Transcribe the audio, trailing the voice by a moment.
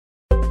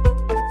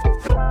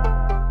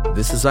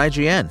This is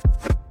IGN.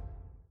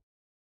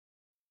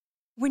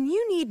 When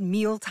you need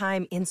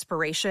mealtime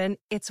inspiration,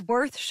 it's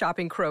worth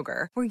shopping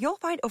Kroger, where you'll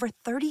find over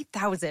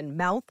 30,000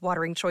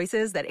 mouth-watering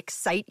choices that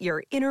excite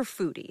your inner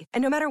foodie.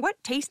 And no matter what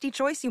tasty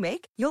choice you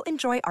make, you'll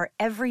enjoy our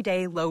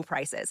everyday low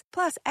prices,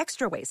 plus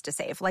extra ways to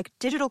save, like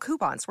digital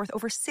coupons worth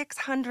over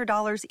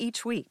 $600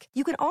 each week.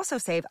 You can also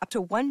save up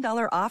to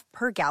 $1 off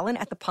per gallon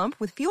at the pump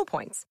with fuel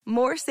points.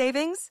 More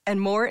savings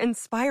and more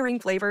inspiring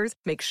flavors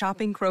make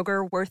shopping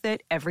Kroger worth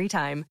it every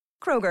time.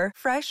 Kroger,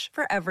 fresh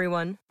for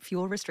everyone.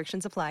 Fuel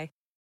restrictions apply.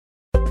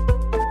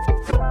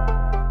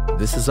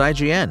 This is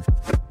IGN.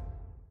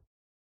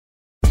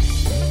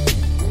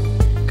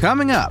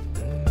 Coming up,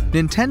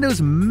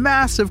 Nintendo's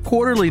massive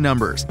quarterly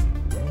numbers.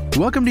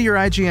 Welcome to your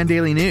IGN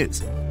Daily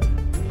News.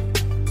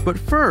 But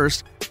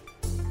first,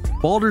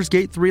 Baldur's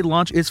Gate 3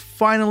 launch is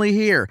finally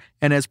here,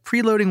 and as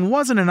preloading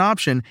wasn't an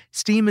option,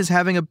 Steam is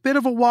having a bit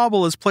of a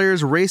wobble as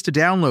players race to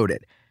download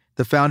it.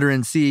 The founder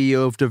and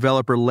CEO of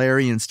developer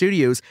Larian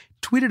Studios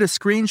tweeted a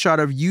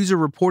screenshot of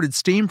user-reported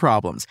Steam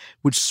problems,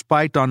 which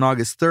spiked on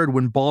August 3rd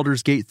when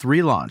Baldur's Gate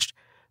 3 launched.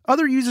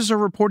 Other users are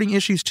reporting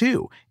issues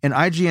too, and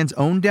IGN's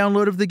own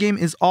download of the game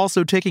is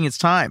also taking its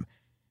time.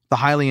 The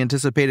highly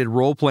anticipated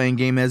role-playing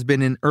game has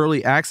been in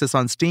early access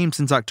on Steam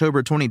since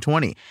October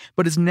 2020,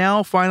 but is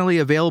now finally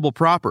available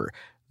proper,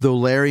 though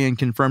Larian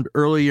confirmed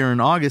earlier in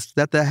August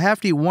that the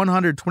hefty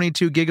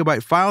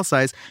 122GB file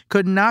size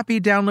could not be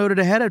downloaded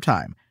ahead of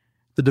time.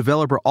 The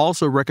developer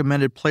also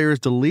recommended players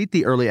delete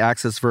the early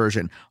access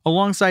version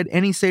alongside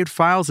any saved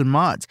files and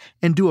mods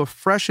and do a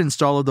fresh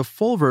install of the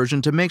full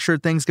version to make sure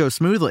things go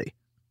smoothly.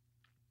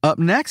 Up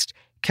next,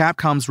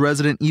 Capcom's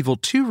Resident Evil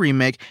 2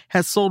 remake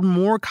has sold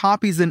more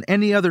copies than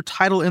any other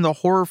title in the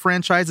horror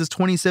franchise's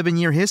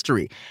 27-year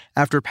history,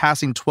 after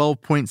passing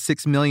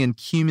 12.6 million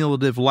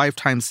cumulative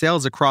lifetime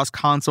sales across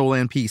console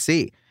and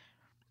PC.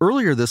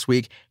 Earlier this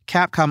week,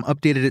 Capcom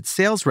updated its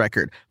sales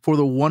record for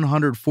the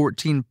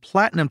 114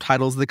 platinum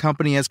titles the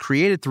company has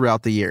created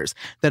throughout the years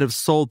that have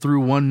sold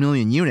through 1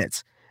 million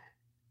units.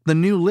 The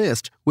new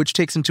list, which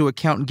takes into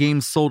account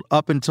games sold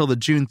up until the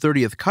June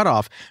 30th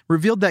cutoff,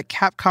 revealed that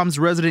Capcom's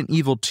Resident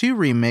Evil 2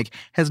 remake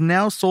has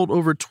now sold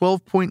over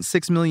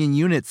 12.6 million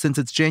units since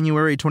its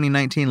January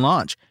 2019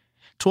 launch.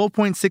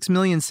 12.6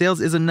 million sales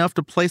is enough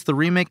to place the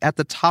remake at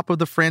the top of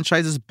the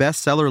franchise's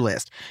bestseller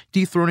list,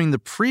 dethroning the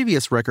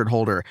previous record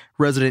holder,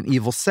 Resident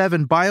Evil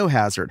 7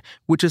 Biohazard,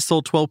 which has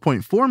sold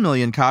 12.4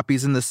 million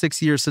copies in the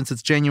 6 years since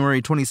its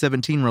January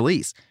 2017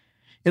 release.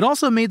 It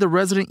also made the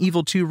Resident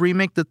Evil 2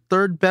 remake the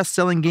third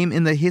best-selling game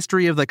in the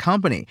history of the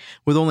company,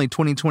 with only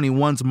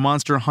 2021's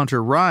Monster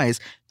Hunter Rise,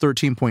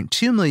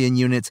 13.2 million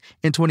units,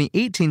 and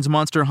 2018's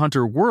Monster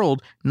Hunter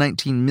World,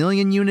 19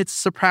 million units,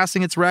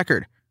 surpassing its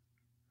record.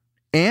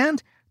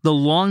 And the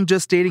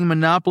long-gestating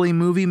Monopoly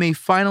movie may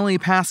finally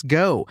pass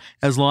go,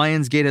 as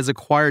Lionsgate has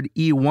acquired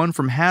E1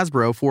 from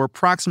Hasbro for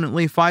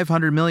approximately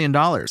 $500 million.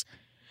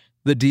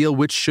 The deal,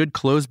 which should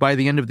close by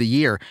the end of the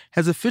year,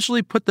 has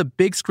officially put the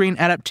big-screen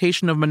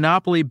adaptation of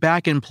Monopoly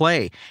back in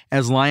play,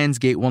 as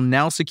Lionsgate will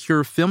now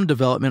secure film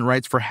development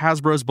rights for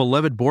Hasbro's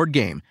beloved board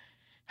game.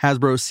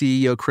 Hasbro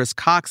CEO Chris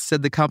Cox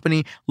said the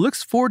company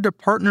looks forward to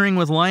partnering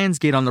with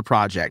Lionsgate on the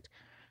project.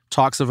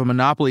 Talks of a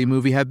Monopoly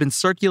movie have been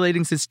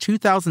circulating since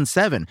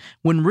 2007,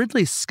 when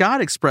Ridley Scott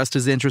expressed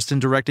his interest in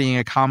directing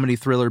a comedy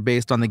thriller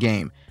based on the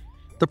game.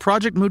 The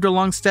project moved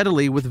along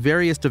steadily with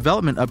various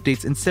development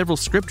updates and several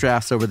script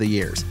drafts over the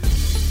years.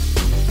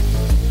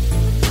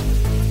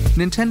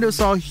 Nintendo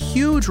saw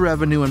huge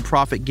revenue and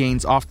profit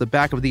gains off the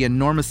back of the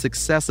enormous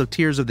success of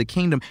Tears of the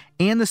Kingdom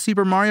and the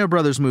Super Mario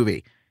Bros.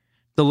 Movie.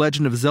 The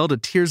Legend of Zelda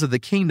Tears of the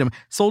Kingdom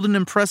sold an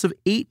impressive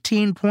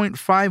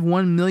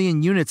 18.51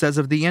 million units as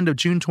of the end of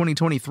June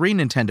 2023,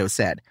 Nintendo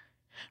said.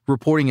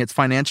 Reporting its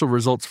financial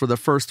results for the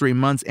first 3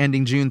 months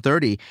ending June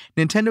 30,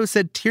 Nintendo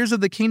said Tears of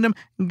the Kingdom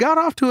got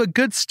off to a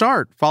good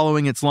start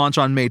following its launch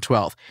on May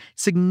 12th,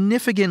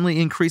 significantly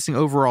increasing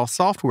overall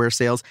software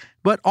sales,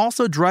 but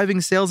also driving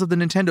sales of the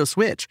Nintendo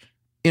Switch.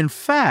 In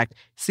fact,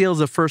 sales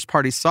of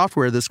first-party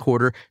software this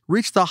quarter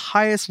reached the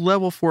highest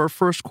level for a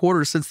first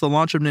quarter since the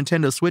launch of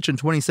Nintendo Switch in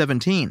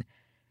 2017.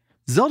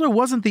 Zelda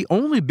wasn't the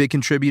only big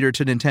contributor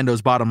to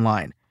Nintendo's bottom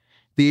line.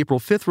 The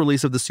April 5th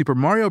release of the Super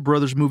Mario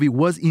Bros. Movie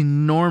was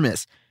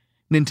enormous.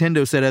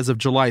 Nintendo said as of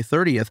July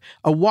 30th,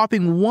 a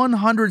whopping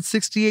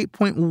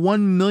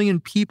 168.1 million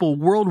people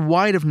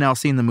worldwide have now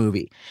seen the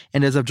movie.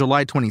 And as of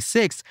July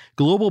 26th,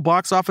 global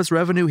box office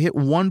revenue hit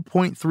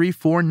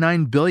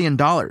 $1.349 billion.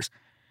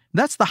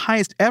 That's the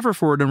highest ever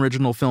for an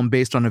original film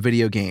based on a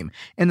video game,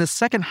 and the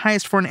second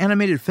highest for an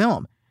animated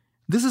film.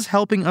 This is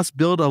helping us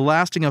build a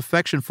lasting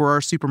affection for our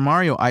Super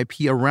Mario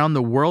IP around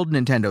the world,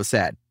 Nintendo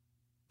said.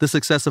 The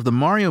success of the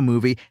Mario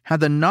movie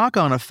had the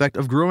knock-on effect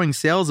of growing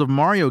sales of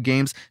Mario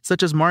games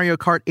such as Mario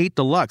Kart 8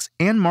 Deluxe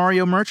and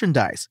Mario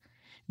merchandise.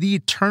 The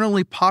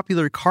eternally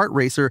popular kart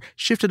racer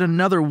shifted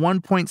another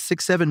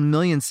 1.67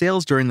 million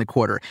sales during the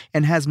quarter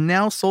and has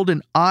now sold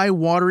an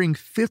eye-watering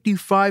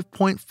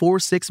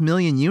 55.46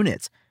 million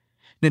units.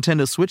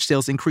 Nintendo Switch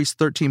sales increased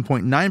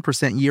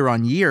 13.9%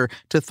 year-on-year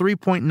to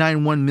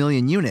 3.91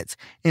 million units,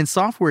 and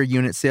software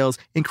unit sales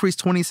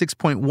increased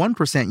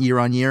 26.1%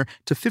 year-on-year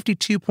to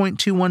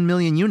 52.21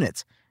 million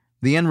units.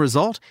 The end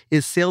result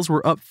is sales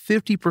were up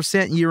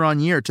 50%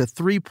 year-on-year to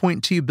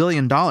 $3.2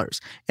 billion,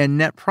 and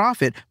net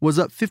profit was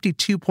up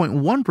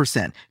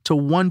 52.1% to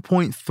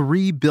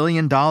 $1.3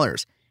 billion.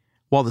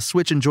 While the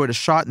Switch enjoyed a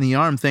shot in the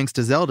arm thanks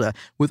to Zelda,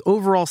 with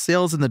overall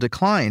sales in the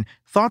decline,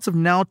 thoughts have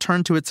now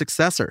turned to its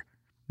successor.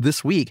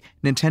 This week,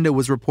 Nintendo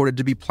was reported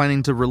to be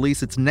planning to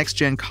release its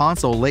next-gen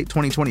console late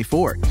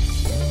 2024.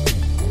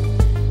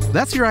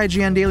 That's your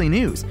IGN Daily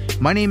News.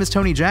 My name is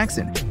Tony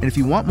Jackson, and if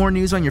you want more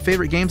news on your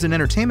favorite games and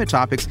entertainment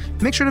topics,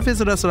 make sure to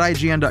visit us at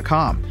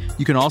IGN.com.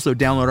 You can also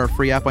download our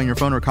free app on your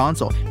phone or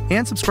console,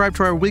 and subscribe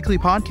to our weekly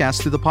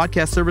podcast through the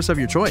podcast service of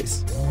your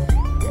choice.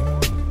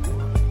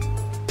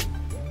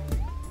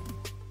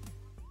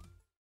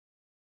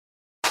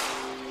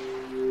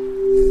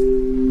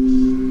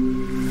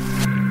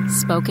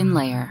 Spoken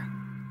Layer.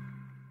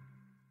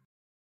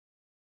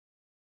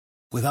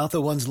 Without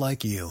the ones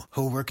like you,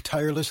 who work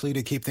tirelessly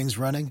to keep things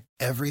running,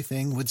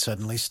 everything would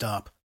suddenly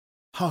stop.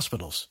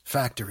 Hospitals,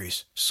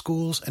 factories,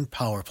 schools, and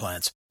power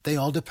plants, they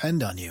all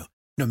depend on you.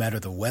 No matter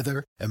the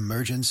weather,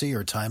 emergency,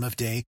 or time of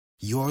day,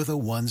 you're the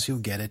ones who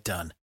get it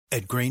done.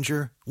 At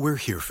Grainger, we're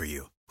here for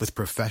you with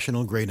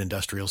professional-grade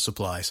industrial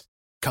supplies.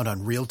 Count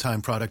on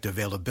real-time product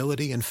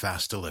availability and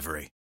fast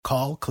delivery.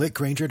 Call, click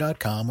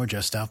Grainger.com, or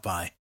just stop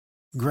by.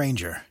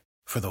 Grainger,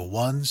 for the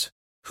ones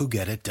who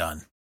get it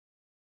done.